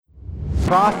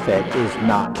profit is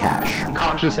not cash.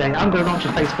 Can't just say, I'm going to launch a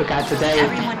Facebook ad today.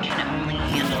 Everyone can only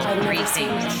handle three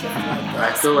things.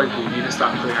 I feel like we need to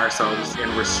stop putting ourselves in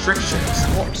restrictions.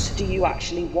 What do you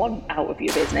actually want out of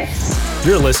your business?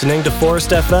 You're listening to Forest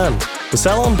FM, the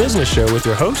Salon Business Show with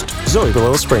your host, Zoe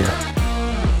Galil-Springer.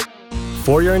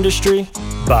 For your industry,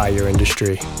 by your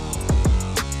industry.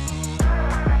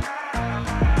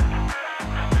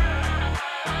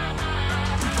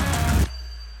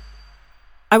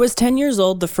 I was 10 years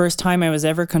old the first time I was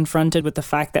ever confronted with the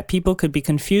fact that people could be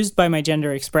confused by my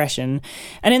gender expression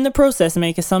and in the process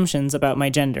make assumptions about my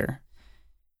gender.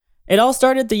 It all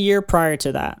started the year prior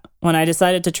to that, when I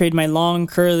decided to trade my long,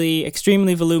 curly,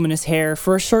 extremely voluminous hair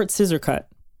for a short scissor cut.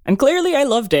 And clearly I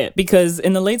loved it, because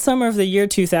in the late summer of the year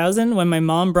 2000, when my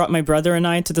mom brought my brother and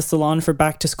I to the salon for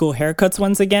back-to-school haircuts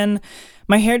once again,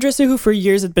 my hairdresser, who for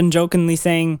years had been jokingly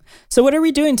saying, "So what are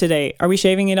we doing today? Are we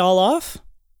shaving it all off?"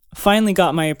 finally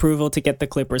got my approval to get the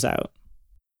clippers out.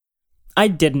 I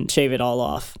didn't shave it all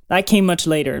off. That came much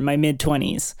later, in my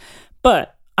mid-20s.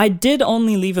 But I did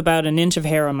only leave about an inch of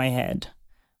hair on my head.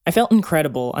 I felt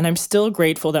incredible, and I'm still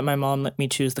grateful that my mom let me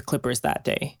choose the clippers that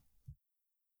day.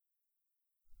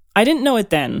 I didn't know it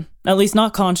then, at least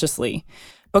not consciously,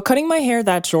 but cutting my hair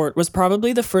that short was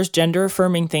probably the first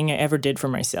gender-affirming thing I ever did for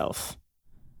myself.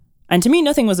 And to me,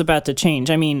 nothing was about to change.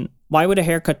 I mean, why would a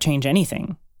haircut change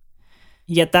anything?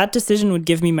 Yet that decision would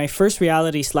give me my first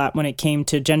reality slap when it came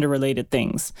to gender-related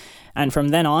things, and from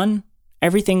then on,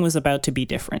 everything was about to be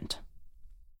different.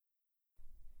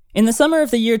 In the summer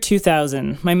of the year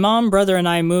 2000, my mom, brother, and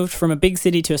I moved from a big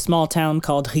city to a small town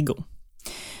called Rigaud.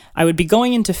 I would be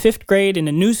going into 5th grade in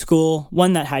a new school,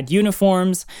 one that had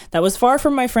uniforms, that was far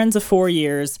from my friends of 4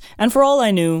 years, and for all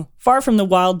I knew, far from the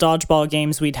wild dodgeball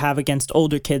games we'd have against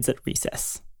older kids at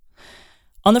recess.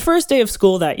 On the first day of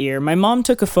school that year, my mom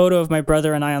took a photo of my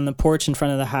brother and I on the porch in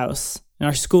front of the house, in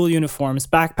our school uniforms,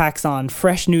 backpacks on,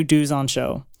 fresh new do's on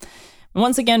show. And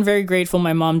once again, very grateful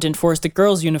my mom didn't force the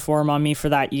girls' uniform on me for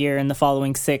that year and the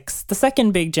following 6, the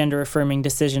second big gender-affirming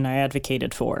decision I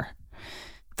advocated for.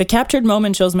 The captured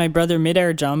moment shows my brother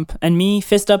mid-air jump, and me,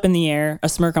 fist up in the air, a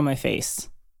smirk on my face.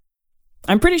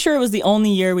 I'm pretty sure it was the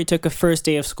only year we took a first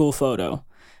day of school photo.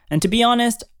 And to be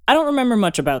honest, I don't remember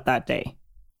much about that day.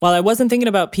 While I wasn't thinking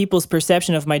about people's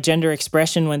perception of my gender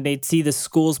expression when they'd see the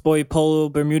school's boy polo,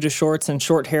 Bermuda shorts, and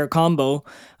short hair combo,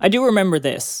 I do remember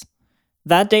this.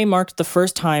 That day marked the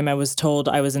first time I was told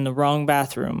I was in the wrong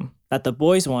bathroom, that the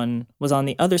boys' one was on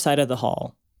the other side of the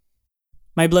hall.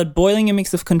 My blood boiling a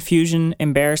mix of confusion,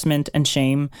 embarrassment, and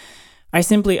shame, I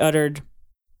simply uttered,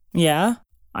 "Yeah,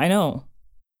 I know."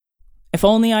 If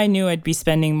only I knew I'd be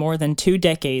spending more than 2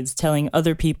 decades telling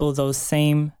other people those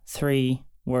same 3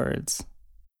 words.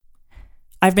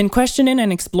 I've been questioning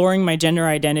and exploring my gender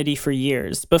identity for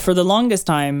years, but for the longest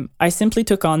time, I simply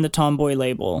took on the tomboy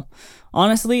label.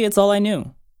 Honestly, it's all I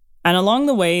knew. And along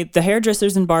the way, the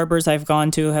hairdressers and barbers I've gone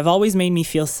to have always made me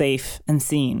feel safe and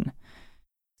seen.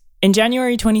 In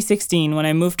January 2016, when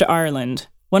I moved to Ireland,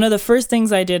 one of the first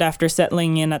things I did after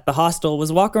settling in at the hostel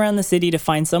was walk around the city to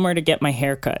find somewhere to get my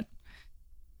hair cut.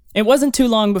 It wasn't too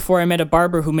long before I met a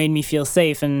barber who made me feel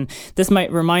safe, and this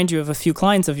might remind you of a few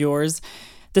clients of yours.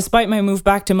 Despite my move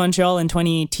back to Montreal in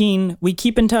 2018, we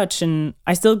keep in touch, and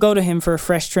I still go to him for a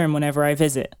fresh trim whenever I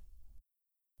visit.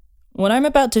 What I'm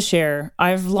about to share,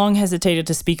 I've long hesitated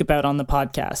to speak about on the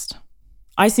podcast.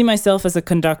 I see myself as a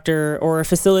conductor or a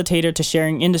facilitator to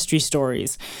sharing industry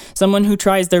stories, someone who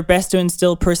tries their best to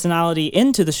instill personality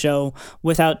into the show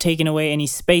without taking away any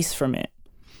space from it.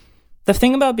 The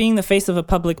thing about being the face of a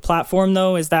public platform,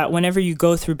 though, is that whenever you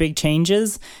go through big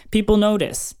changes, people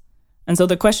notice. And so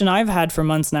the question I've had for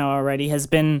months now already has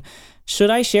been, should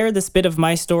I share this bit of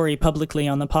my story publicly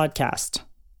on the podcast?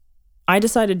 I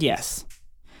decided yes.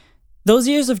 Those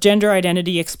years of gender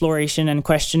identity exploration and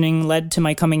questioning led to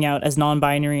my coming out as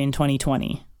non-binary in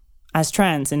 2020, as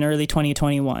trans in early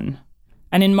 2021.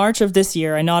 And in March of this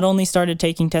year, I not only started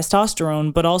taking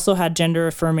testosterone, but also had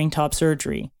gender-affirming top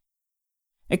surgery.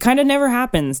 It kind of never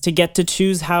happens to get to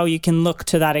choose how you can look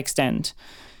to that extent.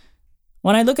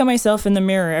 When I look at myself in the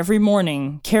mirror every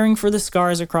morning, caring for the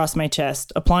scars across my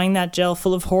chest, applying that gel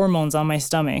full of hormones on my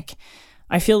stomach,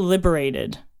 I feel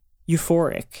liberated,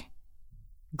 euphoric.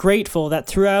 Grateful that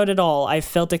throughout it all, I've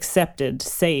felt accepted,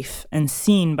 safe, and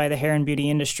seen by the hair and beauty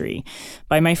industry,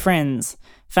 by my friends,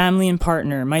 family and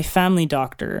partner, my family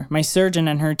doctor, my surgeon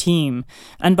and her team,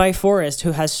 and by Forrest,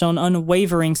 who has shown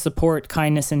unwavering support,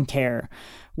 kindness, and care,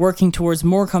 working towards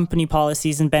more company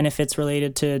policies and benefits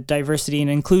related to diversity and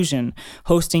inclusion,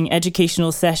 hosting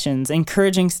educational sessions,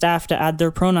 encouraging staff to add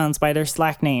their pronouns by their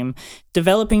Slack name,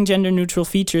 developing gender-neutral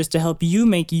features to help you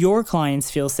make your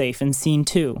clients feel safe and seen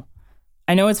too.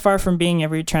 I know it's far from being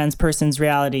every trans person's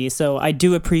reality, so I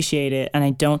do appreciate it and I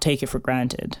don't take it for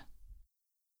granted.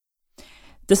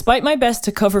 Despite my best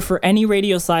to cover for any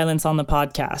radio silence on the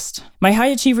podcast, my high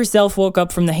achiever self woke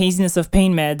up from the haziness of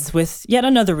pain meds with yet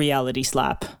another reality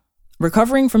slap.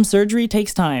 Recovering from surgery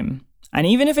takes time, and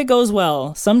even if it goes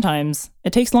well, sometimes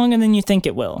it takes longer than you think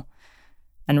it will.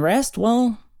 And rest,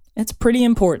 well, it's pretty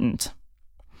important.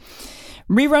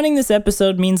 Rerunning this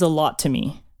episode means a lot to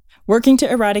me. Working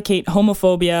to eradicate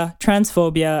homophobia,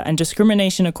 transphobia, and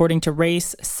discrimination according to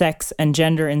race, sex, and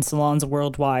gender in salons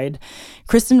worldwide,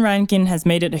 Kristen Rankin has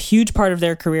made it a huge part of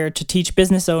their career to teach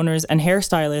business owners and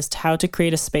hairstylists how to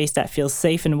create a space that feels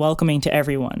safe and welcoming to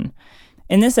everyone.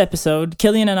 In this episode,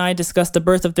 Killian and I discuss the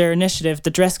birth of their initiative, the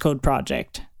Dress Code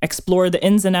Project, explore the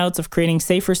ins and outs of creating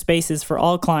safer spaces for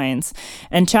all clients,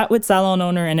 and chat with salon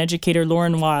owner and educator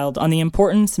Lauren Wild on the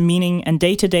importance, meaning, and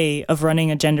day-to-day of running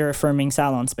a gender-affirming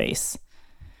salon space.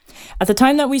 At the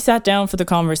time that we sat down for the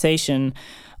conversation,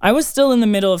 I was still in the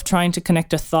middle of trying to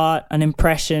connect a thought, an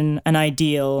impression, an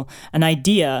ideal, an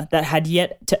idea that had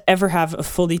yet to ever have a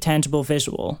fully tangible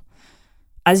visual.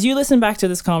 As you listen back to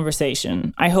this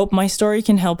conversation, I hope my story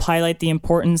can help highlight the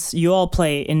importance you all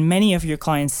play in many of your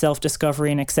clients'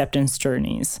 self-discovery and acceptance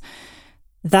journeys.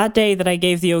 That day that I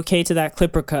gave the okay to that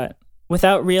clipper cut,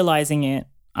 without realizing it,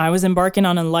 I was embarking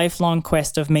on a lifelong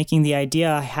quest of making the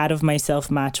idea I had of myself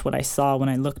match what I saw when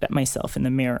I looked at myself in the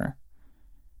mirror.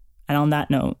 And on that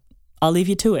note, I'll leave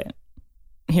you to it.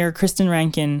 Here are Kristen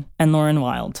Rankin and Lauren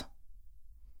Wild.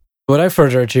 Without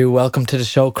further ado, welcome to the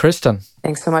show, Kristen.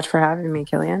 Thanks so much for having me,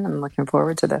 Killian. I'm looking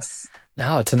forward to this.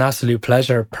 No, it's an absolute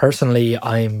pleasure. Personally,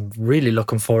 I'm really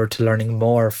looking forward to learning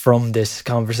more from this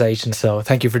conversation. So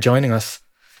thank you for joining us.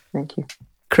 Thank you.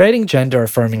 Creating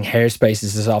gender-affirming hair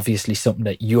spaces is obviously something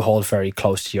that you hold very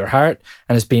close to your heart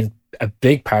and has been a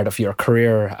big part of your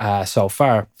career so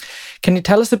far. Can you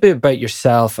tell us a bit about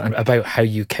yourself and about how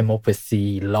you came up with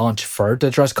the launch for the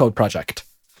Dress Code Project?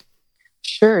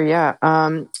 Sure, yeah.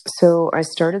 So I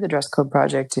started the Dress Code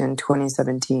Project in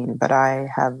 2017, but I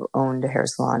have owned a hair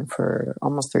salon for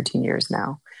almost 13 years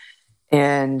now.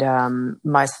 And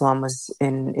my salon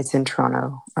it's in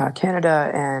Toronto,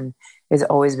 Canada, and has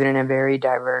always been in a very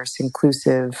diverse,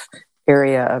 inclusive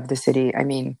area of the city. I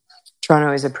mean,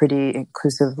 Toronto is a pretty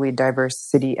inclusively diverse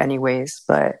city anyways,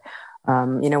 but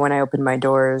when I opened my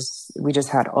doors, we just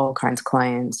had all kinds of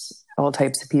clients, all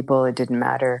types of people. It didn't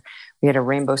matter. We had a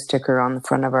rainbow sticker on the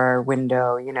front of our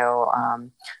window,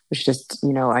 which just,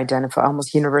 identify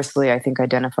almost universally, I think,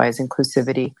 identifies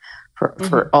inclusivity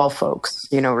for all folks,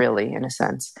 really, in a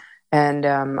sense. And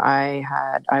I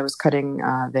was cutting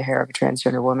the hair of a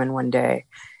transgender woman one day,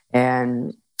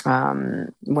 and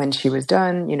when she was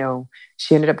done,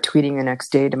 she ended up tweeting the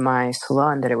next day to my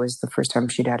salon that it was the first time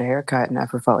she'd had a haircut and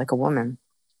ever felt like a woman.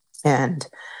 And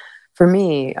for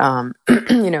me,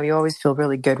 you always feel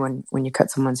really good when you cut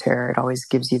someone's hair. It always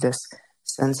gives you this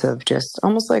sense of just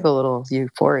almost like a little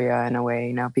euphoria in a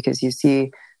way, because you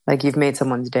see like you've made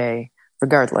someone's day.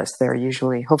 Regardless, they're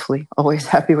usually, hopefully, always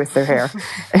happy with their hair,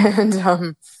 and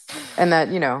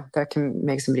that that can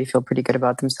make somebody feel pretty good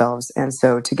about themselves. And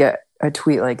so to get a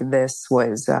tweet like this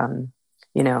was,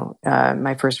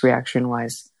 my first reaction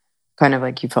was kind of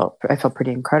like I felt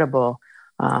pretty incredible.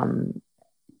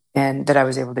 And that I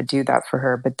was able to do that for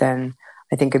her. But then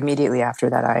I think immediately after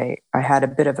that, I had a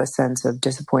bit of a sense of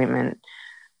disappointment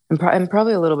and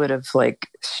probably a little bit of like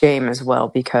shame as well,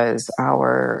 because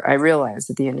I realized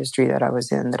that the industry that I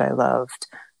was in, that I loved,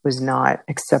 was not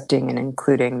accepting and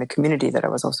including the community that I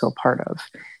was also a part of.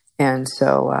 And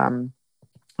so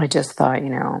I just thought,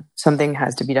 something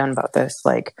has to be done about this.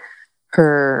 Like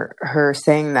her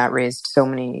saying that raised so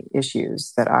many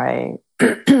issues that I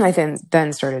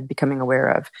then started becoming aware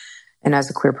of. And as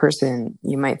a queer person,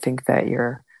 you might think that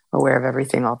you're aware of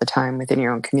everything all the time within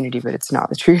your own community, but it's not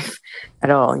the truth at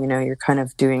all. You're kind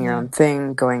of doing your own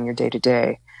thing, going your day to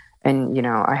day. And,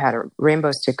 I had a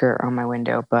rainbow sticker on my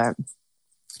window, but,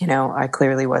 I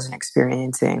clearly wasn't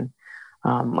experiencing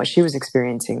what she was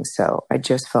experiencing. So I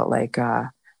just felt like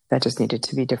that just needed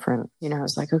to be different. I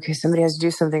was like, okay, somebody has to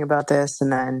do something about this.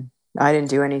 And then I didn't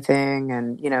do anything,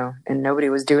 and nobody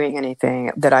was doing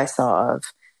anything that I saw of.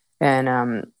 And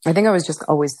I think I was just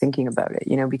always thinking about it,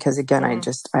 because again,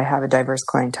 I have a diverse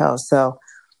clientele. So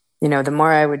the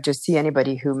more I would just see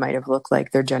anybody who might have looked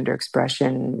like their gender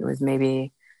expression was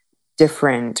maybe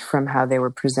different from how they were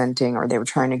presenting or they were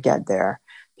trying to get there,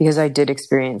 because I did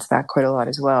experience that quite a lot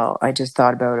as well. I just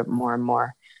thought about it more and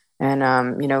more. And,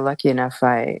 lucky enough,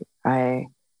 I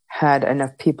had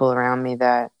enough people around me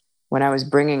that when I was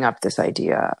bringing up this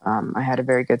idea, I had a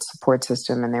very good support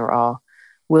system, and they were all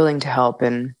willing to help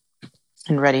and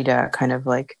ready to kind of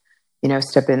like,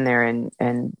 step in there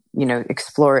and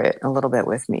explore it a little bit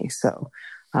with me. So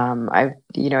I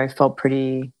felt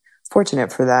pretty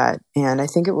fortunate for that. And I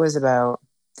think it was about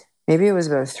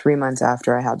 3 months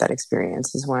after I had that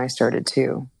experience is when I started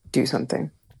to do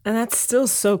something. And that's still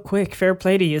so quick. Fair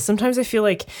play to you. Sometimes I feel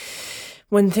like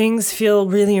when things feel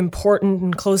really important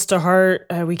and close to heart,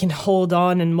 we can hold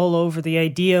on and mull over the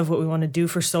idea of what we want to do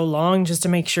for so long just to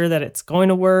make sure that it's going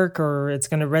to work or it's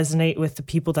going to resonate with the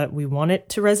people that we want it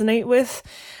to resonate with.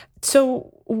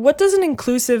 So what does an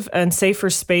inclusive and safer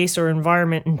space or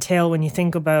environment entail when you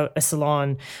think about a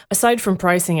salon? Aside from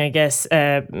pricing, I guess,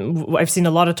 I've seen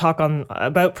a lot of talk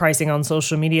about pricing on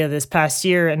social media this past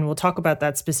year, and we'll talk about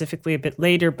that specifically a bit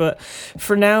later. But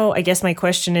for now, I guess my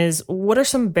question is, what are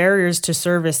some barriers to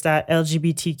service that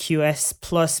LGBTQS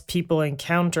plus people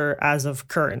encounter as of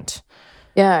current?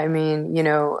 Yeah, I mean,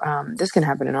 this can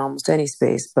happen in almost any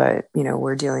space, but,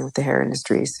 we're dealing with the hair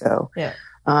industry. So, yeah.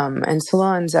 And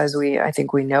salons, as I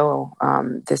think we know,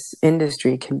 this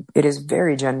industry it is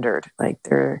very gendered. Like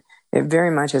it very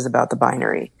much is about the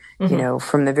binary. Mm-hmm.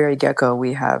 From the very get-go,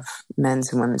 we have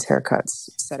men's and women's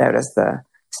haircuts set out as the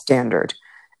standard.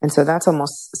 And so that's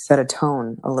almost set a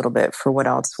tone a little bit for what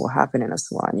else will happen in a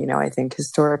salon. I think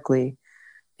historically,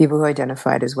 people who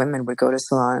identified as women would go to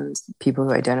salons. People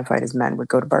who identified as men would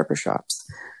go to barbershops.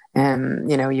 And,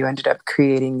 you ended up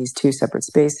creating these two separate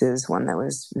spaces, one that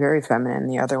was very feminine,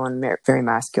 the other one very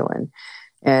masculine.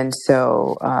 And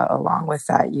so along with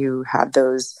that, you had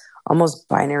those almost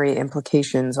binary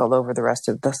implications all over the rest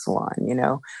of the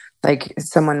salon, like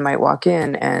someone might walk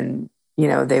in and,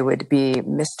 they would be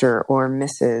Mr. or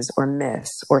Mrs. or Miss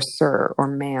or Sir or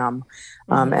Ma'am.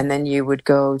 Mm-hmm. And then you would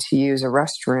go to use a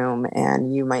restroom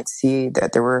and you might see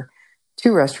that there were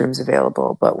 2 restrooms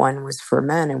available, but one was for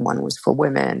men and one was for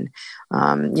women,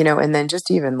 and then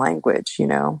just even language,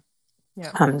 Yeah.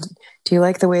 Do you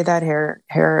like the way that hair,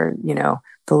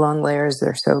 the long layers,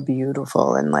 they're so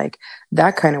beautiful. And like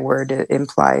that kind of word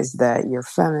implies that you're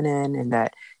feminine and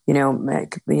that, in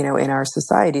our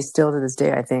society still to this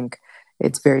day, I think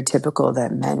it's very typical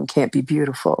that men can't be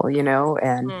beautiful,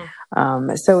 and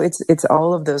so it's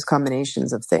all of those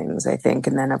combinations of things, I think.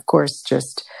 And then of course,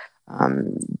 just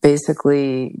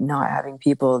basically not having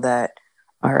people that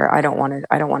are, I don't want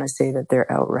to say that they're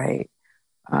outright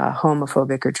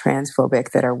homophobic or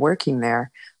transphobic that are working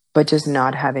there, but just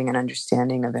not having an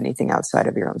understanding of anything outside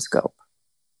of your own scope.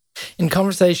 In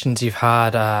conversations you've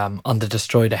had on the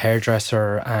Destroy the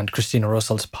Hairdresser and Christina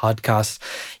Russell's podcast,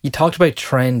 you talked about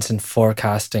trends and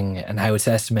forecasting and how it's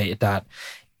estimated that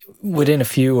within a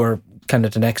few or kind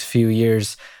of the next few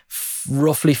years,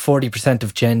 roughly 40%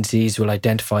 of Gen Zs will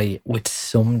identify with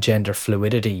some gender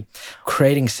fluidity.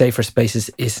 Creating safer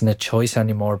spaces isn't a choice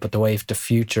anymore, but the way of the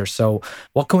future. So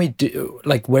what can we do?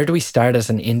 Like, where do we start as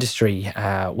an industry?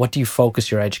 What do you focus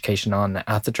your education on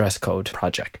at the Dress Code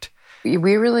Project?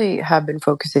 We really have been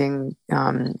focusing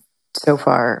so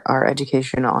far our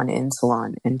education on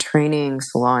in-salon and training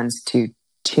salons to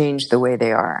change the way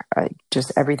they are.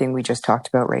 Just everything we just talked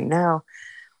about right now.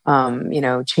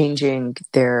 Changing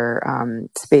their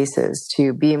spaces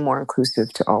to be more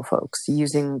inclusive to all folks,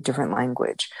 using different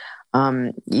language,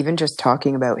 even just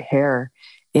talking about hair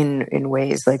in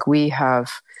ways like we have.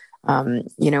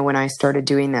 When I started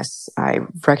doing this, I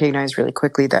recognized really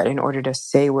quickly that in order to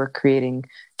say we're creating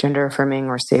gender affirming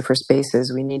or safer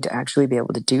spaces, we need to actually be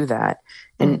able to do that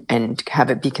and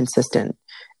have it be consistent.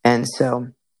 And so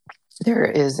there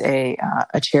is a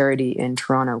charity in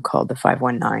Toronto called the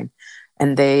 519.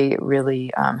 And they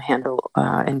really handle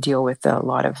and deal with a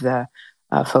lot of the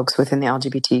folks within the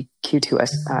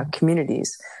LGBTQ2S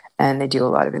communities. And they do a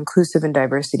lot of inclusive and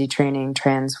diversity training,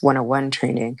 Trans 101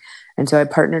 training. And so I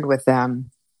partnered with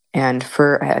them. And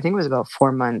for, I think it was about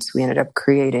 4 months, we ended up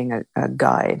creating a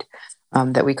guide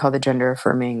that we call the Gender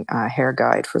Affirming Hair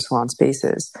Guide for Salon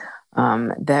Spaces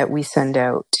that we send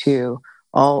out to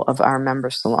all of our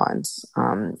member salons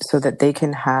so that they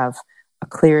can have a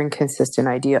clear and consistent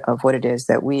idea of what it is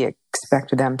that we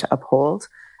expect them to uphold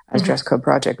as Dress Code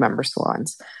Project member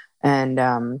salons. And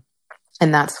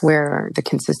that's where the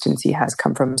consistency has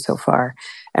come from so far.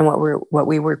 And what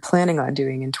we were planning on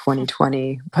doing in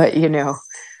 2020, but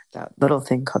that little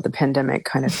thing called the pandemic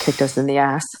kind of kicked us in the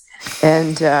ass.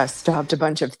 and stopped a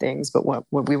bunch of things. But what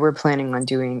we were planning on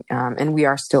doing, and we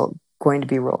are still going to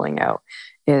be rolling out,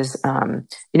 is,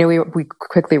 we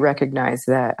quickly recognize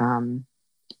that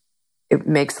it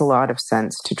makes a lot of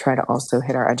sense to try to also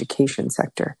hit our education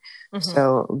sector. Mm-hmm.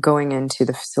 So going into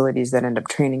the facilities that end up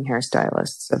training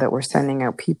hairstylists, so that we're sending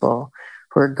out people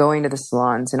who are going to the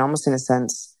salons and almost in a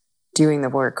sense doing the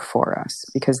work for us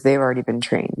because they've already been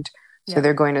trained. Yeah. So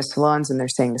they're going to salons and they're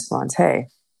saying to salons, hey,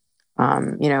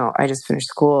 I just finished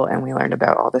school and we learned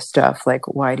about all this stuff. Like,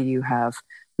 why do you have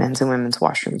men's and women's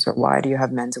washrooms, or why do you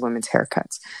have men's and women's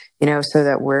haircuts? So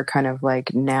that we're kind of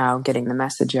like now getting the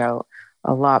message out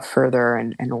a lot further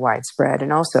and widespread.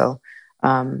 And also,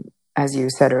 as you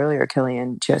said earlier,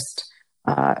 Killian, just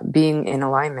being in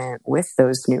alignment with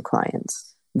those new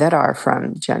clients that are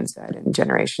from Gen Z and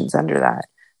generations under that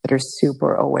are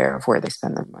super aware of where they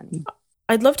spend their money.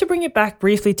 I'd love to bring it back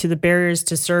briefly to the barriers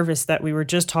to service that we were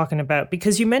just talking about,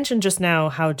 because you mentioned just now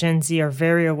how Gen Z are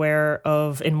very aware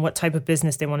of in what type of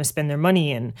business they want to spend their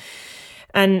money in.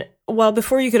 And while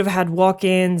before you could have had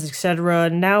walk-ins, etc.,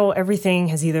 now everything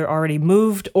has either already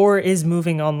moved or is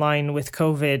moving online with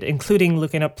COVID, including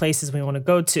looking up places we want to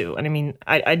go to. And I mean,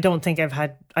 I don't think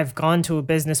I've gone to a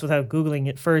business without Googling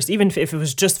it first, even if it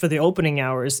was just for the opening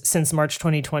hours since March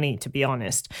 2020, to be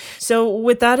honest. So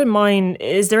with that in mind,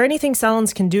 is there anything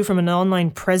salons can do from an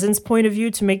online presence point of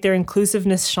view to make their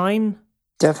inclusiveness shine?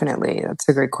 Definitely. That's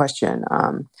a great question.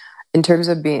 In terms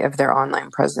of their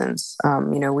online presence, I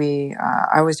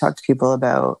always talk to people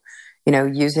about,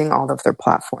 using all of their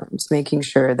platforms, making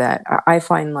sure that I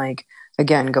find, like,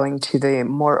 again, going to the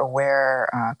more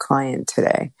aware client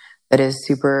today that is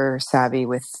super savvy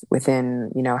within,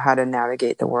 how to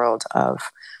navigate the world of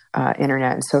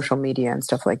internet and social media and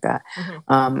stuff like that.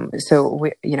 Mm-hmm. So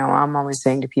I'm always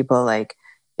saying to people, like,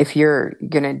 if you're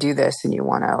going to do this and you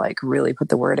want to, like, really put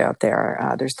the word out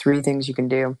there, there's 3 things you can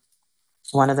do.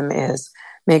 One of them is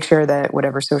make sure that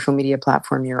whatever social media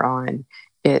platform you're on,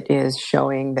 it is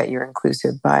showing that you're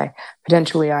inclusive by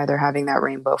potentially either having that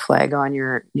rainbow flag on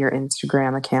your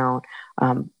Instagram account.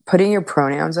 Putting your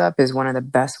pronouns up is one of the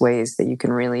best ways that you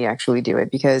can really actually do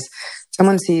it, because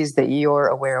someone sees that you're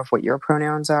aware of what your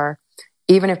pronouns are.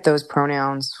 Even if those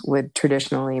pronouns would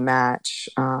traditionally match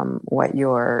what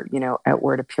your,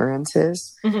 outward appearance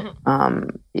is,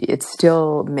 mm-hmm. It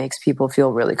still makes people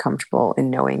feel really comfortable in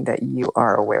knowing that you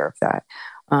are aware of that.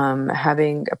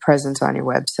 Having a presence on your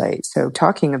website. So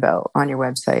talking about on your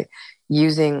website,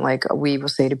 using, like, we will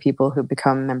say to people who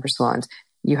become member salons,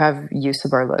 you have use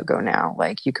of our logo now.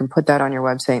 Like, you can put that on your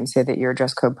website and say that you're a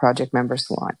Dress Code Project member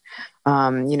salon.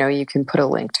 You can put a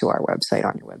link to our website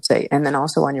on your website. And then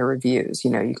also on your reviews,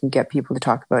 you can get people to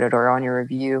talk about it, or on your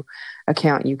review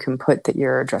account, you can put that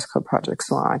you're a Dress Code Project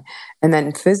salon. And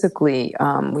then physically,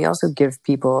 we also give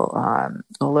people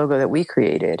a logo that we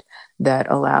created that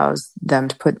allows them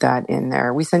to put that in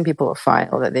there. We send people a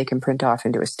file that they can print off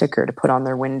into a sticker to put on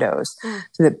their windows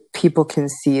so that people can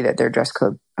see that they're Dress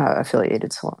Code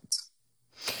affiliated salons.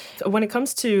 When it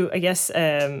comes to, I guess,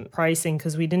 pricing,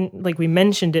 because we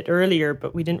mentioned it earlier,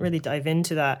 but we didn't really dive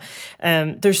into that.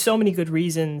 There's so many good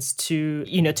reasons to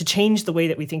change the way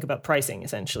that we think about pricing,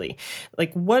 essentially.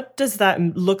 Like, what does that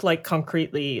look like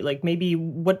concretely? Like, maybe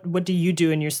what do you do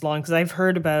in your salon? Because I've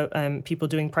heard about people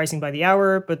doing pricing by the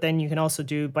hour, but then you can also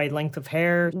do by length of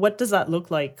hair. What does that look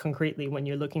like concretely when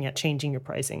you're looking at changing your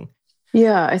pricing?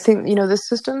 Yeah, I think, the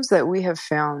systems that we have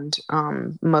found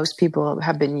most people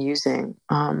have been using,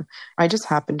 I just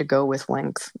happened to go with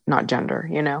length, not gender,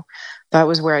 That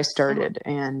was where I started.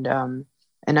 And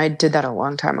I did that a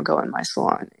long time ago in my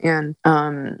salon. And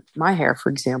my hair, for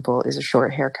example, is a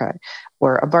short haircut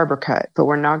or a barber cut, but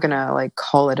we're not going to, like,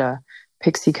 call it a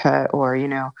pixie cut or,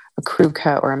 a crew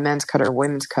cut or a men's cut or a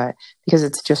women's cut, because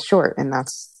it's just short. And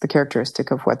that's the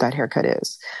characteristic of what that haircut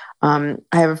is. I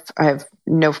have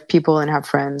know people and have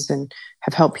friends and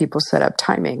have helped people set up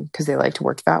timing because they like to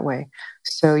work that way.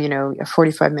 So, a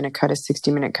 45-minute cut, a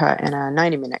 60-minute cut, and a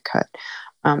 90-minute cut.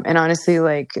 And honestly,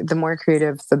 like, the more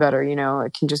creative, the better,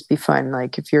 it can just be fun.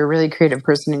 Like, if you're a really creative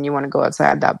person and you want to go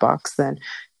outside that box, then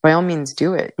by all means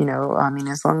do it.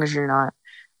 As long as you're not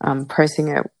pricing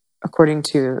it according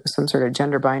to some sort of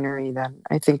gender binary, then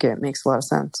I think it makes a lot of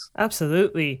sense.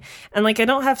 Absolutely. And, like, I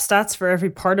don't have stats for every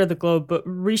part of the globe, but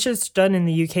research done in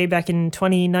the UK back in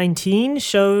 2019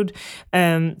 showed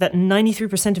that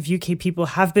 93% of UK people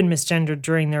have been misgendered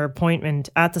during their appointment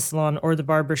at the salon or the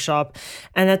barber shop,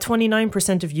 and that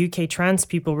 29% of UK trans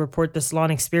people report the salon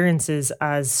experiences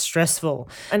as stressful.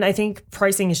 And I think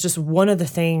pricing is just one of the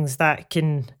things that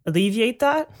can alleviate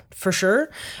that, for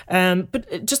sure.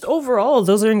 But just overall,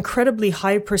 those are incredible incredibly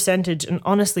high percentage and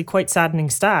honestly quite saddening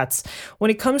stats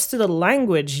when it comes to the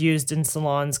language used in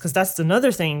salons, because that's another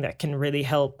thing that can really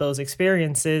help those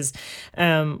experiences,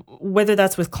 whether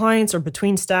that's with clients or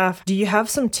between staff. Do you have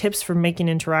some tips for making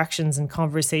interactions and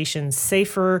conversations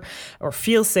safer or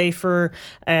feel safer?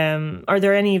 Are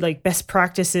there any like best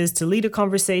practices to lead a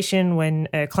conversation when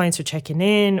clients are checking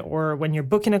in or when you're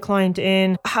booking a client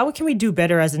in? How can we do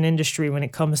better as an industry when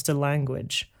it comes to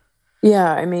language?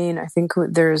 Yeah, I mean, I think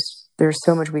there's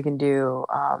so much we can do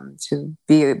to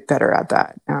be better at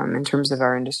that in terms of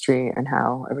our industry and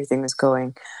how everything is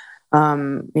going.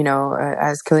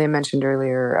 As Killian mentioned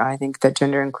earlier, I think that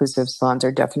gender inclusive salons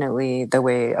are definitely the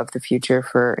way of the future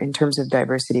in terms of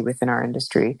diversity within our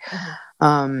industry.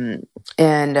 I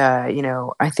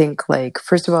think, like,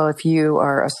 first of all, if you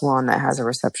are a salon that has a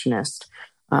receptionist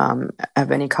of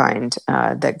any kind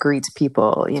that greets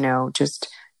people, just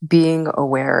being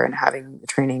aware and having the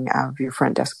training of your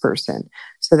front desk person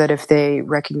so that if they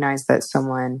recognize that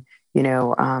someone,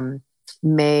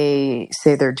 may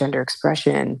say their gender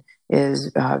expression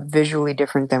is visually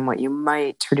different than what you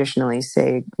might traditionally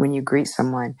say when you greet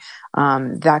someone,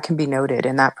 that can be noted,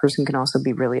 and that person can also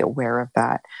be really aware of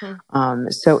that.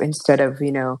 So instead of,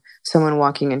 someone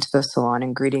walking into the salon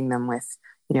and greeting them with,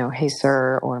 hey,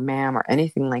 sir, or ma'am, or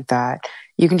anything like that,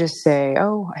 you can just say,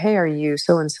 oh, hey, are you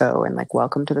so-and-so? And like,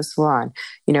 welcome to the salon.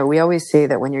 We always say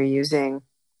that when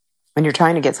you're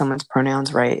trying to get someone's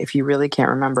pronouns right, if you really can't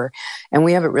remember, and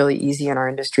we have it really easy in our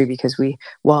industry because I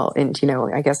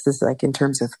guess this is like in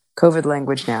terms of COVID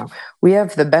language now, we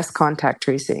have the best contact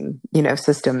tracing,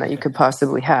 system that you could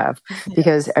possibly have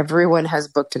because everyone has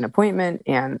booked an appointment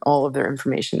and all of their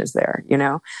information is there,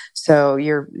 So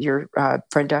your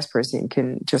front desk person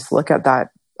can just look at that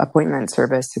appointment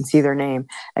service and see their name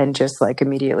and just like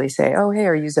immediately say, oh, hey,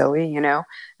 are you Zoe?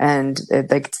 And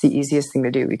it's the easiest thing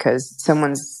to do because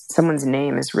someone's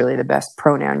name is really the best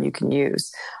pronoun you can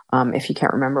use if you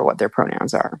can't remember what their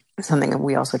pronouns are. It's something that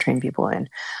we also train people in.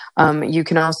 You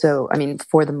can also,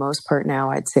 for the most part now,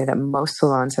 I'd say that most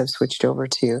salons have switched over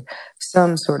to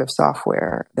some sort of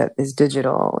software that is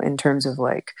digital in terms of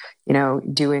like,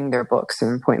 doing their books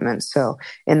and appointments. So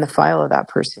in the file of that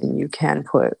person, you can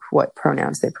put what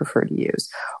pronouns they prefer to use,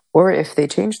 or if they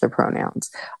change their pronouns.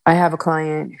 I have a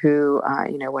client who,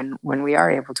 when we are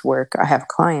able to work, I have a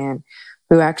client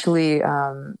who actually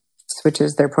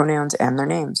switches their pronouns and their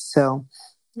names. So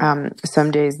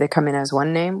some days they come in as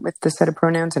one name with the set of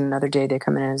pronouns, and another day they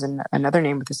come in as another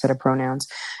name with a set of pronouns.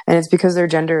 And it's because their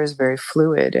gender is very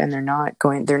fluid, and they're not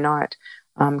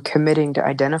committing to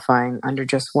identifying under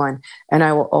just one. And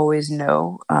I will always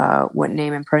know what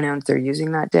name and pronouns they're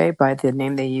using that day by the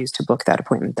name they use to book that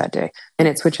appointment that day. And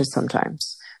it switches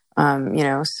sometimes.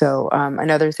 Another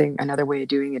way of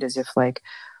doing it is if like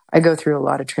I go through a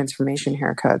lot of transformation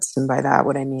haircuts. And by that,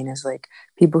 what I mean is like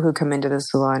people who come into the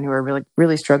salon who are really,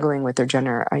 really struggling with their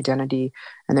gender identity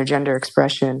and their gender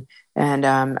expression. And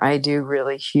I do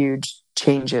really huge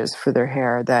changes for their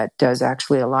hair that does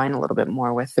actually align a little bit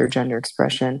more with their gender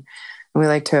expression. And we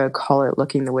like to call it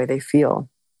looking the way they feel.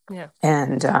 Yeah.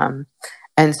 And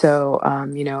so,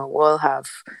 we'll have,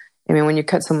 when you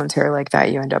cut someone's hair like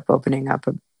that, you end up opening up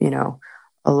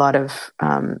a lot of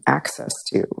access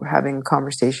to having a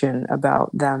conversation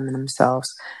about them and themselves.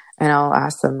 And I'll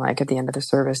ask them like at the end of the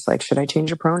service, like, should I change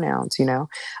your pronouns?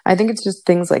 I think it's just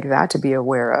things like that to be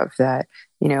aware of, that,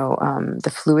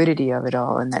 the fluidity of it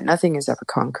all, and that nothing is ever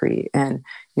concrete. And,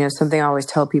 something I always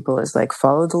tell people is like,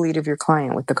 follow the lead of your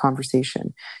client with the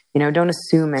conversation. Don't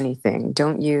assume anything.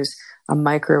 Don't use a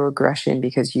microaggression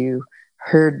because you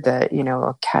heard that,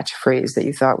 a catchphrase that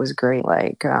you thought was great.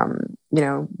 Like,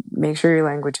 make sure your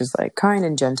language is like kind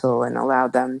and gentle, and allow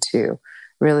them to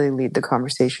really lead the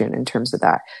conversation in terms of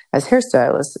that. As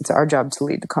hairstylists, it's our job to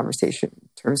lead the conversation in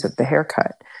terms of the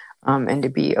haircut, and to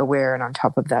be aware and on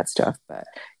top of that stuff. But,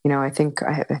 I think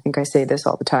I say this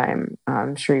all the time.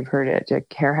 I'm sure you've heard it.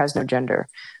 Like, hair has no gender.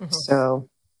 Mm-hmm. So,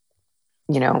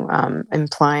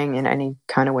 implying in any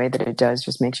kind of way that it does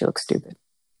just makes you look stupid.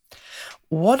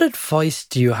 What advice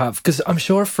do you have? Because I'm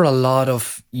sure for a lot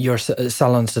of your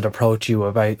salons that approach you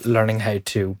about learning how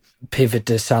to pivot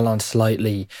the salon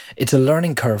slightly, it's a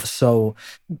learning curve. So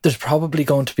there's probably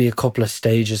going to be a couple of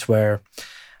stages where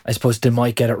I suppose they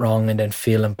might get it wrong and then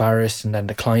feel embarrassed, and then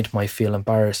the client might feel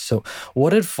embarrassed. So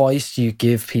what advice do you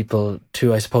give people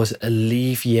to, I suppose,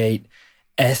 alleviate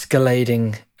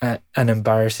escalating an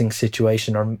embarrassing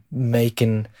situation, or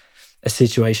making a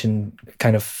situation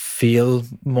kind of feel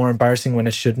more embarrassing when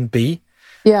it shouldn't be?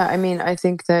 Yeah, I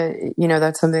think that,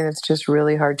 that's something that's just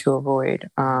really hard to avoid.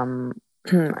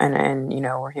 and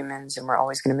we're humans and we're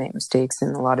always going to make mistakes in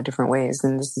a lot of different ways,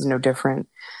 and this is no different.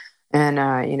 And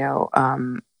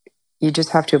you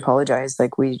just have to apologize.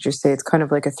 Like we just say, it's kind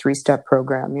of like a 3-step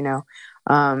program.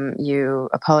 You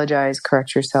apologize,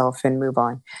 correct yourself, and move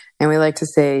on. And we like to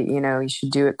say, you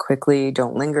should do it quickly.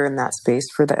 Don't linger in that space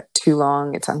for that too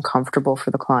long. It's uncomfortable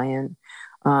for the client.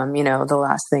 The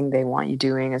last thing they want you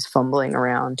doing is fumbling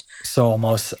around. So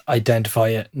almost identify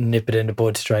it, nip it in the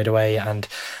bud straight away. And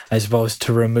I suppose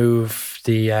to remove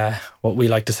the, what we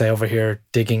like to say over here,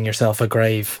 digging yourself a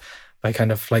grave by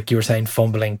kind of, like you were saying,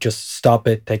 fumbling, just stop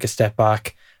it, take a step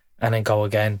back and then go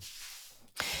again.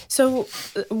 So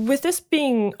with this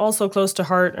being also close to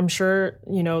heart, I'm sure,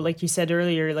 like you said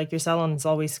earlier, like your salon's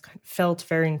always felt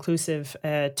very inclusive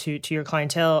to your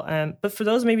clientele. But for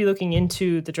those maybe looking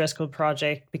into the Dress Code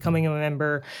Project, becoming a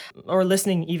member, or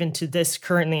listening even to this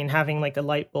currently and having like a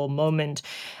light bulb moment,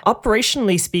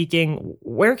 operationally speaking,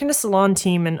 where can a salon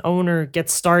team and owner get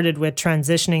started with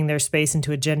transitioning their space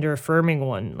into a gender affirming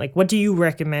one? Like, what do you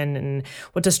recommend, and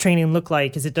what does training look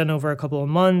like? Is it done over a couple of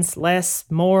months, less,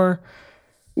 more?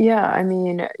 Yeah, I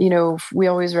mean, we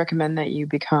always recommend that you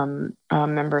become a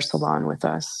member salon with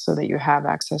us so that you have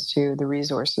access to the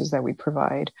resources that we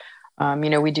provide.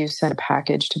 We do send a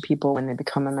package to people when they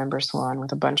become a member salon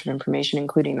with a bunch of information,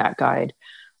 including that guide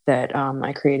that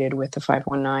I created with the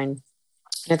 519.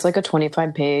 It's like a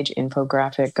 25-page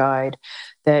infographic guide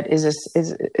that is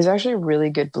actually a really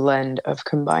good blend of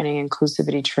combining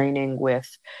inclusivity training with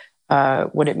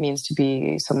what it means to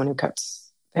be someone who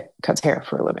cuts hair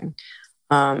for a living.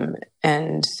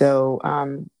 And so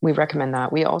we recommend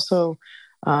that. We also,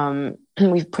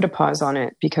 we've put a pause on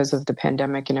it because of the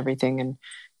pandemic and everything, and,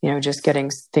 just getting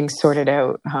things sorted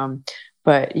out.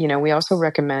 But, we also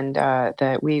recommend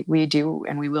that we do,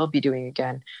 and we will be doing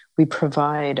again, we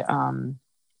provide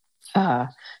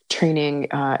training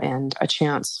and a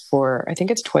chance for, I think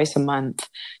it's twice a month,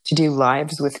 to do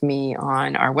lives with me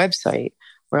on our website,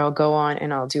 where I'll go on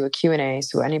and I'll do a Q&A.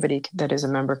 So anybody that is a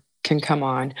member can come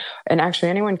on, and actually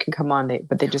anyone can come on,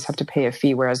 but they just have to pay a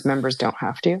fee, whereas members don't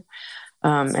have to.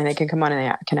 And they can come on and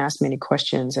they can ask me any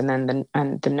questions. And then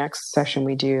the next session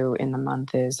we do in the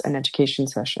month is an education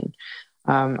session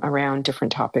around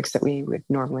different topics that we would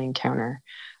normally encounter.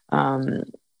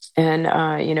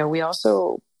 We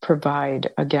also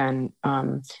provide, again,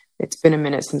 it's been a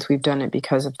minute since we've done it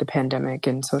because of the pandemic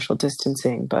and social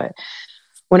distancing, but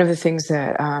one of the things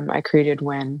that I created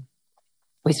when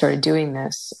we started doing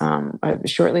this, I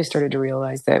shortly started to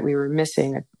realize that we were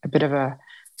missing a bit of a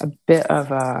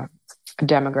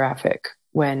demographic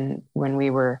when we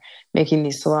were making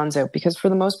these salons out, because for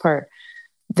the most part,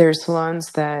 there's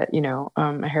salons that,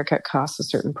 a haircut costs a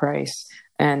certain price.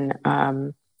 And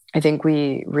I think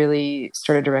we really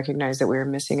started to recognize that we were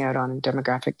missing out on a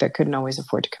demographic that couldn't always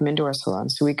afford to come into our salon.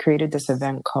 So we created this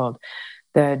event called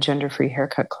the Gender Free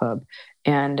Haircut Club.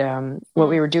 And what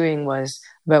we were doing was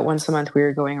about once a month, we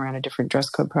were going around to different Dress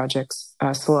Code Projects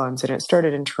salons, and it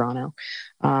started in Toronto.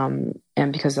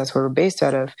 And because that's where we're based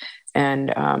out of, and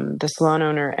the salon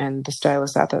owner and the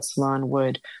stylist at that salon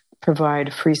would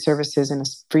provide free services and a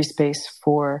free space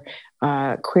for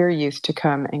queer youth to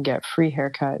come and get free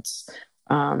haircuts,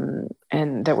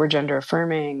 and that were gender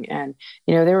affirming. And,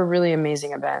 they were really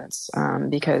amazing events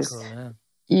because cool,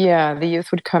 yeah, the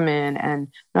youth would come in, and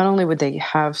not only would they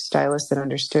have stylists that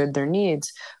understood their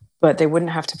needs, but they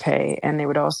wouldn't have to pay. And they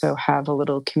would also have a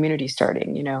little community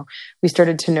starting. We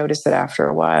started to notice that after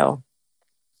a while,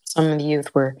 some of the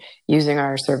youth were using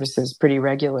our services pretty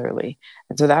regularly.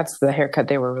 And so that's the haircut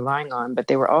they were relying on. But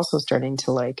they were also starting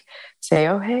to say,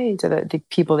 oh, hey, to the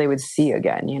people they would see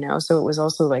again, So it was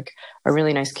also like a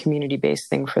really nice community-based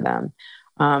thing for them.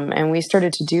 And we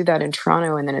started to do that in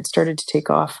Toronto, and then it started to take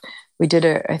off.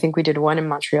 I think we did one in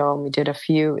Montreal, and we did a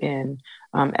few in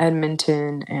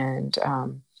Edmonton and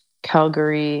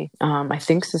Calgary, I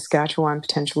think Saskatchewan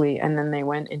potentially, and then they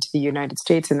went into the United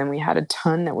States, and then we had a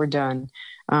ton that were done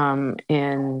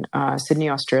in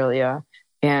Sydney, Australia,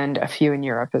 and a few in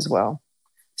Europe as well.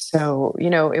 So,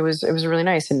 it was really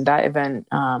nice, and that event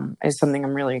is something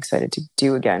I'm really excited to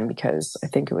do again, because I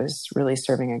think it was really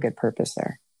serving a good purpose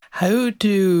there. How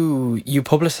do you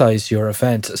publicize your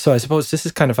event? So I suppose this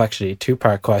is kind of actually a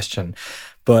two-part question,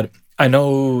 but I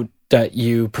know that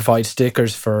you provide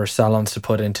stickers for salons to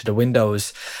put into the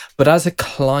windows, but as a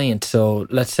client, so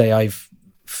let's say I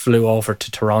flew over to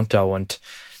Toronto and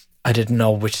I didn't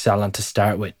know which salon to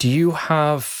start with. Do you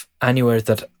have anywhere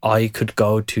that I could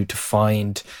go to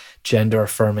find gender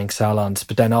affirming salons?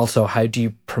 But then also, how do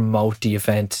you promote the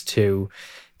event to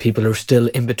people who are still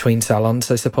in between salons,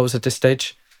 I suppose, at this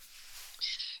stage?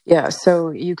 Yeah,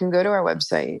 so you can go to our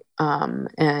website,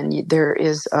 and there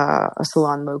is a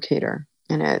salon locator,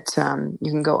 and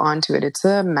you can go onto it. It's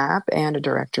a map and a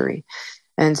directory,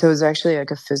 and so it's actually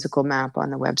like a physical map on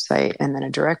the website, and then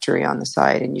a directory on the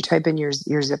side. And you type in your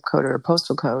zip code or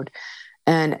postal code,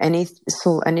 and any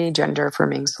gender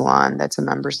affirming salon that's a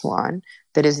member salon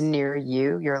that is near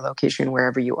you, your location,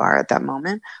 wherever you are at that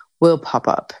moment, will pop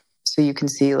up. So you can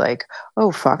see like,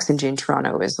 oh, Fox and Jane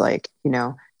Toronto is like,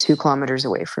 2 kilometers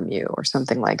away from you or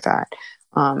something like that.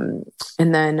 And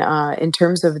then in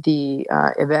terms of the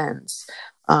events,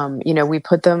 we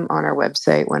put them on our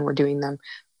website when we're doing them,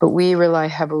 but we rely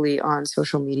heavily on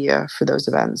social media for those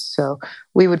events. So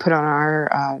we would put on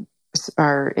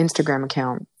our Instagram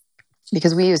account,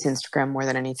 because we use Instagram more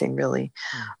than anything, really,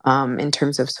 in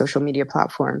terms of social media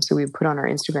platforms. So we put on our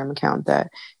Instagram account that,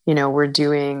 we're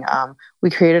doing, we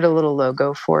created a little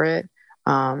logo for it.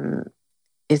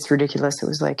 It's ridiculous. It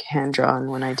was like hand drawn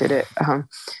when I did it,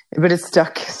 but it's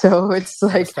stuck. So it's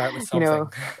like,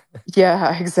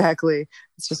 yeah, exactly.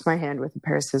 It's just my hand with a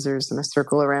pair of scissors and a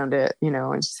circle around it,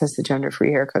 and it says the Gender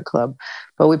Free Haircut Club.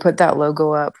 But we put that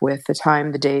logo up with the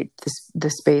time, the date, the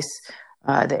space,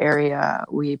 the area.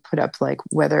 We put up like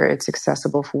whether it's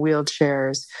accessible for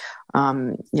wheelchairs,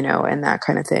 and that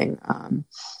kind of thing.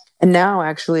 And now,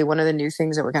 actually, one of the new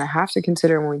things that we're going to have to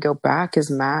consider when we go back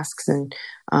is masks and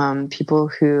people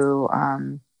who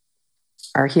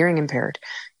are hearing impaired,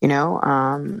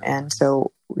 and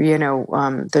so,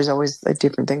 there's always like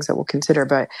different things that we'll consider.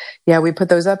 But yeah, we put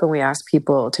those up and we ask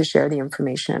people to share the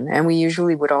information. And we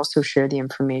usually would also share the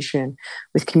information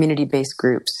with community-based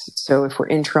groups. So if we're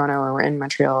in Toronto or we're in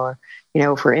Montreal, or,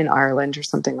 if we're in Ireland or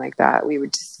something like that, we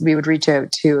would reach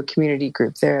out to a community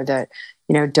group there that,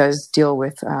 does deal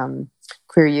with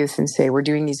queer youth and say, we're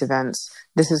doing these events.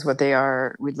 This is what they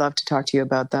are. We'd love to talk to you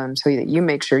about them so that you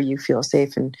make sure you feel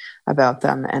safe about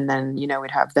them. And then,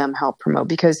 we'd have them help promote,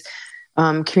 because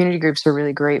community groups are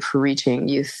really great for reaching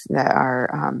youth that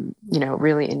are,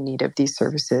 really in need of these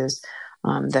services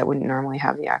that wouldn't normally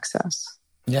have the access.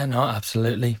 Yeah, no,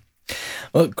 absolutely.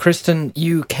 Well, Kristen,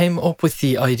 you came up with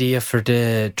the idea for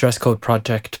the dress code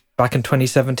project back in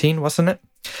 2017, wasn't it?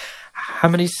 How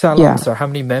many salons or how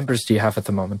many members do you have at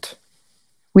the moment?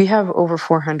 We have over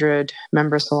 400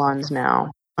 member salons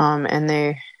now, and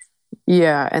they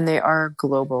are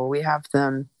global. We have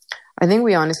them. I think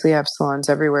we honestly have salons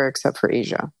everywhere except for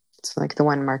Asia. It's like the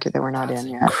one market that we're not in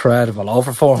yet. Incredible.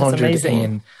 Over 400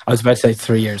 in, I was about to say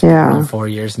 3 years, yeah. 4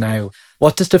 years now.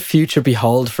 What does the future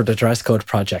behold for the dress code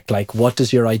project? Like, what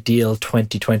does your ideal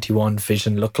 2021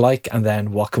 vision look like? And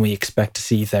then what can we expect to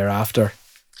see thereafter?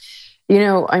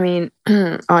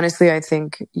 Honestly, I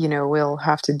think, we'll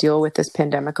have to deal with this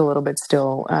pandemic a little bit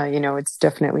still. It's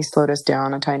definitely slowed us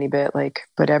down a tiny bit,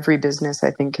 but every business, I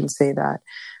think, can say that.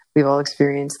 We've all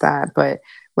experienced that. But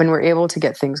when we're able to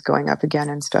get things going up again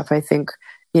and stuff, I think,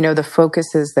 the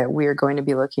focuses that we're going to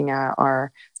be looking at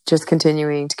are just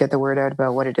continuing to get the word out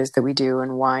about what it is that we do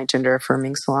and why gender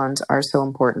affirming salons are so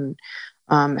important.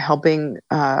 Helping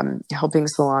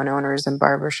salon owners and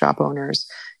barbershop owners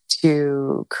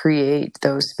to create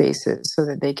those spaces so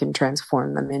that they can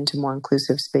transform them into more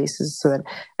inclusive spaces so that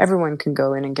everyone can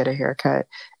go in and get a haircut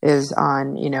is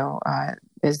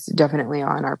definitely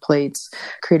on our plates.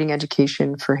 Creating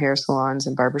education for hair salons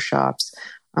and barbershops,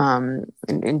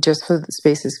 and just so that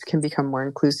spaces can become more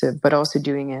inclusive, but also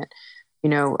doing it,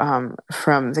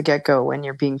 from the get-go when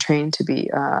you're being trained to be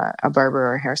a barber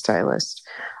or a hairstylist.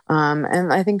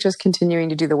 And I think just continuing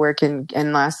to do the work and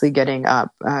lastly, getting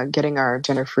our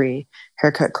gender-free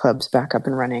haircut clubs back up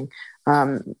and running.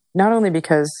 Not only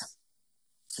because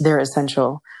they're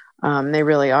essential, they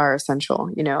really are essential,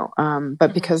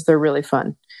 but because they're really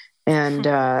fun. And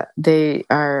they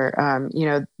are,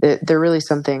 they're really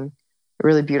something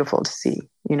really beautiful to see,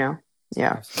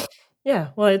 Yeah. Yeah,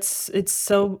 well, it's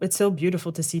so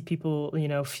beautiful to see people,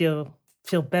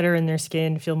 feel better in their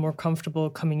skin, feel more comfortable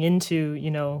coming into,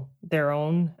 their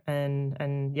own,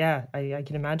 and yeah, I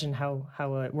can imagine how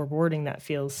rewarding that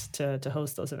feels to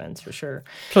host those events for sure.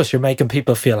 Plus, you're making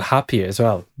people feel happy as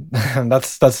well, and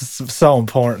that's so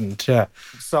important. Yeah.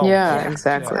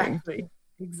 Exactly.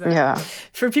 Exactly. Yeah.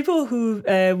 For people who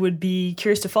would be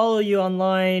curious to follow you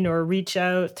online or reach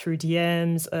out through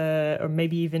DMs, or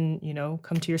maybe even,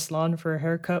 come to your salon for a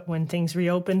haircut when things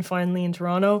reopen finally in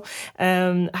Toronto,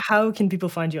 how can people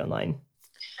find you online?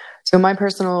 So my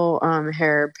personal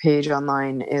hair page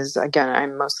online is, again, I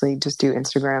mostly just do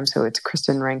Instagram. So it's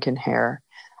Kristen Rankin Hair,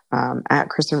 at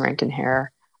Kristen Rankin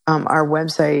Hair. Our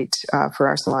website for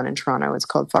our salon in Toronto, it's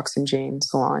called Fox and Jane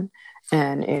Salon.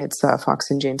 And it's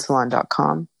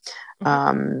foxandjanesalon.com.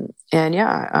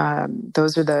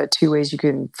 Those are the two ways you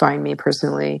can find me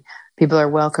personally. People are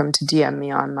welcome to DM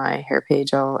me on my hair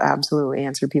page. I'll absolutely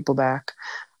answer people back.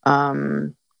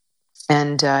 And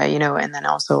then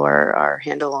also our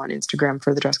handle on Instagram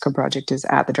for the Dress Code Project is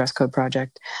 @the Dress Code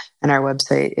Project. And our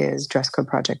website is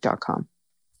dresscodeproject.com.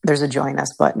 There's a join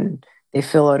us button. They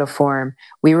fill out a form.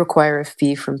 We require a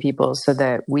fee from people so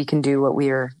that we can do what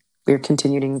we're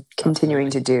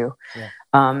continuing to do. Yeah.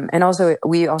 And also,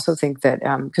 we also think that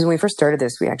because when we first started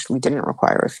this, we actually didn't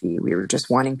require a fee. We were just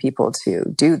wanting people to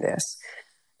do this.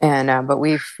 And but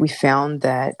we found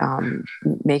that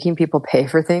making people pay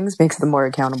for things makes them more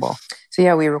accountable. So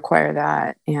yeah, we require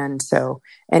that. And so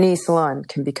any salon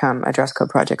can become a Dress Code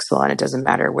Project salon. It doesn't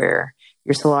matter where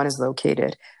your salon is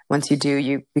located. Once you do,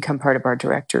 you become part of our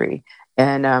directory.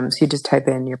 And so you just type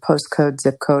in your postcode,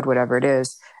 zip code, whatever it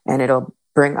is, and it'll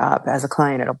bring up, as a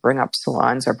client, it'll bring up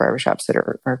salons or barbershops that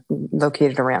are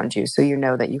located around you. So you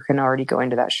know that you can already go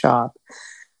into that shop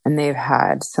and they've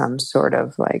had some sort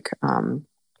of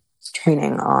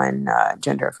training on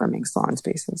gender affirming salon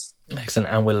spaces. Excellent.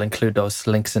 And we'll include those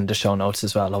links in the show notes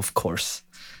as well, of course.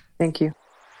 Thank you.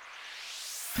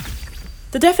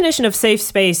 The definition of safe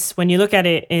space, when you look at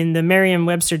it in the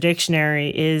Merriam-Webster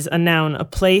dictionary, is a noun, a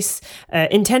place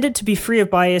intended to be free of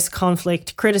bias,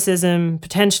 conflict, criticism,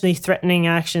 potentially threatening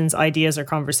actions, ideas, or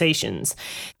conversations.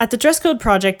 At the Dress Code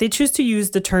Project, they choose to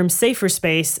use the term safer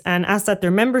space and ask that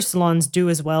their member salons do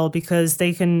as well, because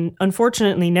they can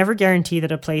unfortunately never guarantee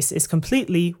that a place is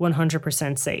completely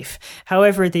 100% safe.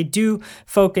 However, they do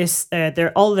focus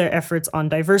all their efforts on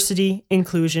diversity,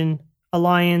 inclusion,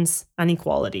 alliance, and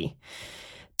equality.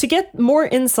 To get more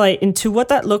insight into what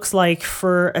that looks like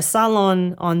for a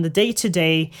salon on the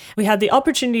day-to-day, we had the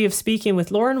opportunity of speaking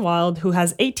with Lauren Wild, who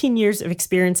has 18 years of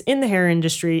experience in the hair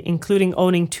industry, including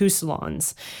owning 2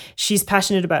 salons. She's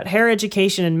passionate about hair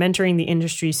education and mentoring the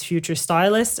industry's future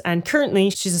stylists, and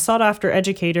currently she's a sought-after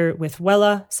educator with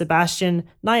Wella, Sebastian,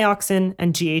 Nioxin,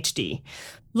 and GHD.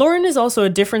 Lauren is also a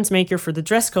difference maker for the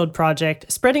Dress Code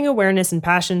Project, spreading awareness and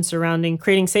passion surrounding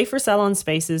creating safer salon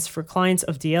spaces for clients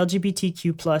of the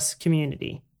LGBTQ+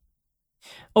 community.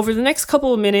 Over the next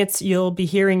couple of minutes, you'll be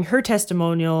hearing her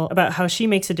testimonial about how she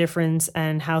makes a difference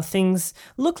and how things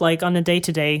look like on a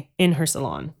day-to-day in her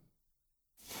salon.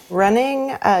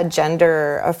 Running a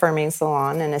gender-affirming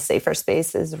salon in a safer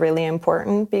space is really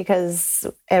important because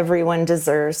everyone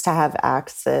deserves to have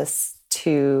access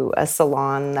to a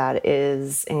salon that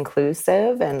is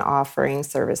inclusive and offering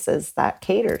services that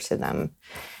cater to them.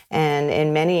 And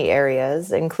in many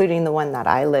areas, including the one that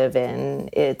I live in,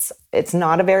 it's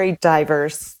not a very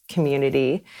diverse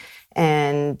community.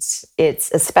 And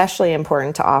it's especially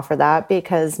important to offer that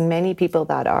because many people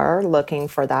that are looking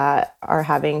for that are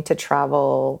having to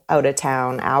travel out of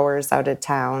town, hours out of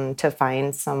town, to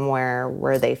find somewhere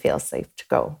where they feel safe to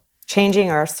go.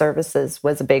 Changing our services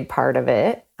was a big part of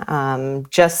it,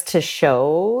 just to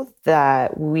show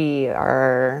that we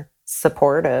are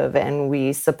supportive and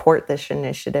we support this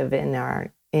initiative in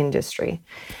our industry.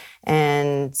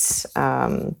 And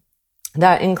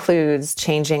that includes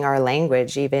changing our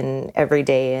language even every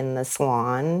day in the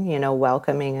salon,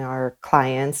 welcoming our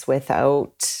clients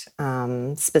without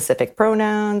specific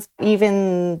pronouns.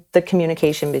 Even the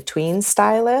communication between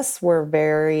stylists, we're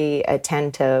very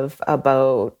attentive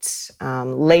about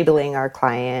labeling our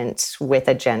client with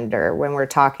a gender. When we're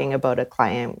talking about a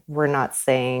client, we're not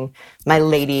saying my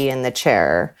lady in the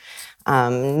chair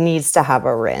needs to have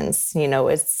a rinse.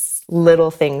 It's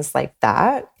little things like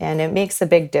that. And it makes a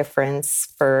big difference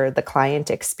for the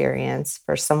client experience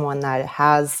for someone that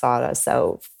has sought us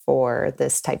out for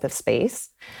this type of space.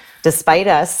 Despite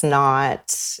us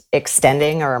not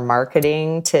extending our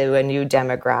marketing to a new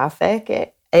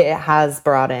demographic, it has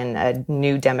brought in a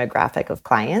new demographic of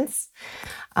clients.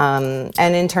 And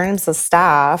in terms of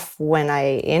staff, when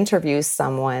I interview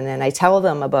someone and I tell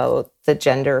them about the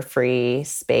gender-free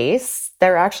space,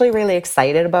 they're actually really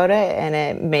excited about it, and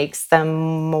it makes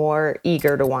them more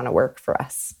eager to want to work for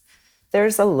us.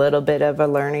 There's a little bit of a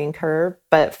learning curve,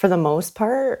 but for the most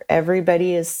part,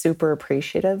 everybody is super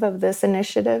appreciative of this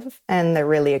initiative, and they're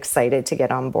really excited to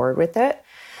get on board with it.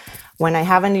 When I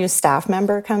have a new staff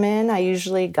member come in, I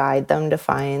usually guide them to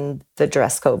find the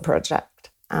Dress Code Project.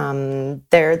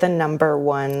 They're the number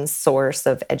one source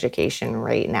of education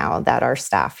right now that our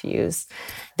staff use.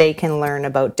 They can learn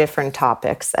about different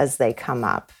topics as they come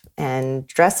up. And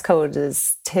Dress Code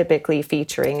is typically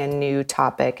featuring a new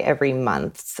topic every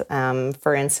month.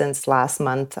 For instance, last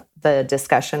month, the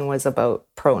discussion was about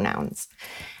pronouns.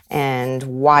 and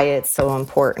why it's so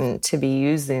important to be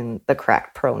using the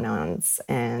correct pronouns,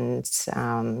 and,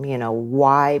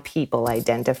 why people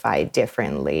identify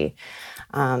differently.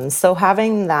 So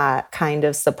having that kind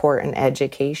of support and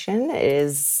education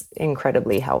is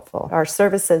incredibly helpful. Our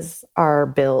services are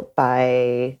built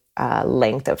by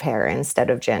length of hair instead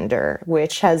of gender,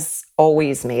 which has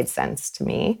always made sense to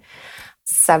me.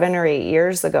 7 or 8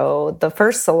 years ago, the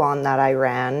first salon that I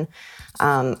ran,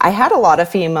 I had a lot of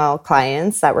female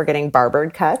clients that were getting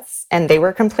barbered cuts, and they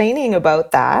were complaining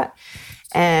about that.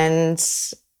 And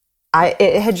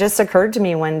it had just occurred to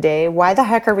me one day, why the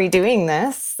heck are we doing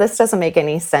this? This doesn't make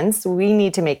any sense. We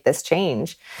need to make this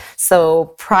change.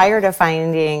 So prior to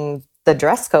finding the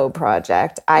Dress Code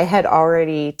Project, I had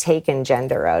already taken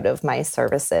gender out of my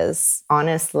services.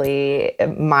 Honestly,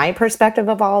 my perspective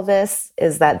of all this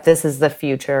is that this is the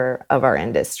future of our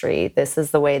industry. This is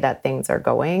the way that things are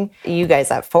going. You guys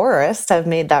at Forest have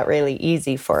made that really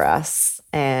easy for us.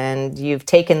 And you've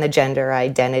taken the gender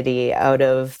identity out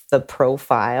of the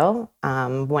profile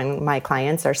when my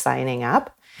clients are signing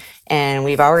up. And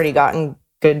we've already gotten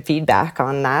good feedback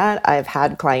on that. I've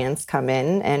had clients come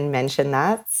in and mention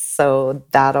that. So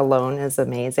that alone is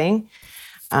amazing.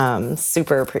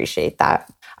 Super appreciate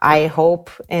that. I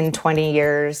hope in 20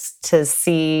 years to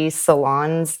see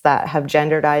salons that have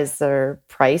genderized their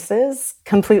prices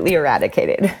completely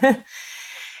eradicated.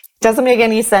 Doesn't make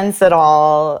any sense at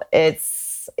all.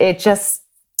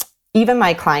 Even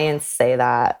my clients say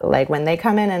that, like when they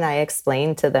come in and I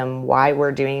explain to them why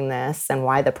we're doing this and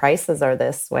why the prices are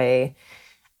this way,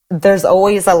 there's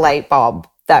always a light bulb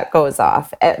that goes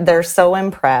off. They're so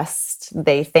impressed.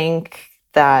 They think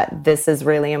that this is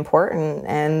really important,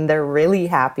 and they're really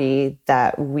happy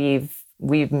that we've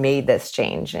made this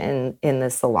change in the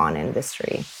salon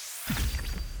industry.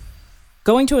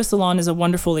 Going to a salon is a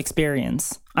wonderful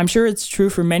experience. I'm sure it's true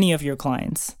for many of your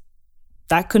clients.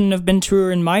 That couldn't have been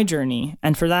truer in my journey,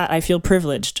 and for that I feel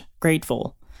privileged,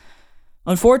 grateful.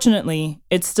 Unfortunately,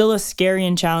 it's still a scary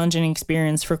and challenging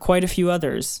experience for quite a few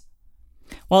others.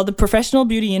 While the professional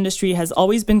beauty industry has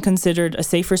always been considered a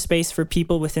safer space for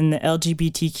people within the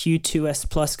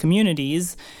LGBTQ2S+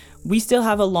 communities, we still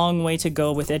have a long way to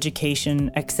go with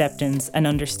education, acceptance, and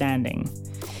understanding.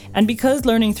 And because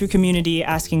learning through community,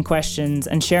 asking questions,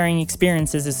 and sharing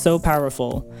experiences is so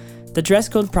powerful, the Dress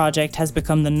Code Project has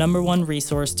become the #1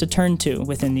 resource to turn to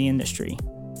within the industry.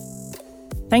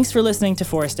 Thanks for listening to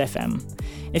Forest FM.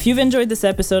 If you've enjoyed this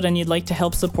episode and you'd like to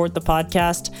help support the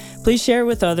podcast, please share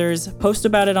with others, post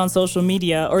about it on social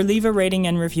media, or leave a rating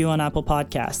and review on Apple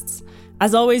Podcasts.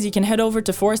 As always, you can head over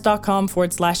to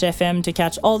forest.com/FM to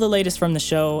catch all the latest from the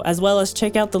show, as well as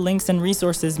check out the links and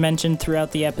resources mentioned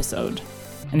throughout the episode.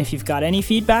 And if you've got any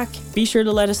feedback, be sure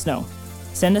to let us know.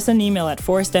 Send us an email at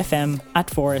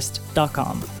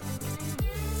forestfm@forest.com.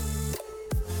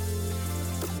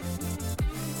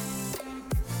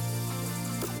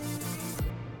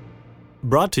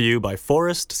 Brought to you by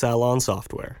Forest Salon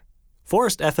Software.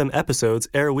 Forest FM episodes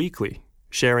air weekly,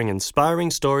 sharing inspiring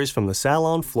stories from the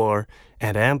salon floor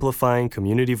and amplifying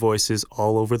community voices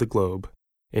all over the globe.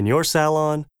 In your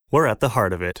salon, we're at the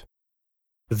heart of it.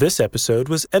 This episode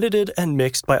was edited and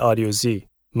mixed by Audio Z,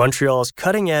 Montreal's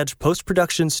cutting-edge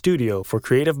post-production studio for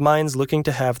creative minds looking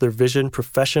to have their vision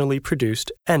professionally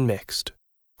produced and mixed.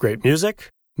 Great music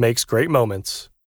makes great moments.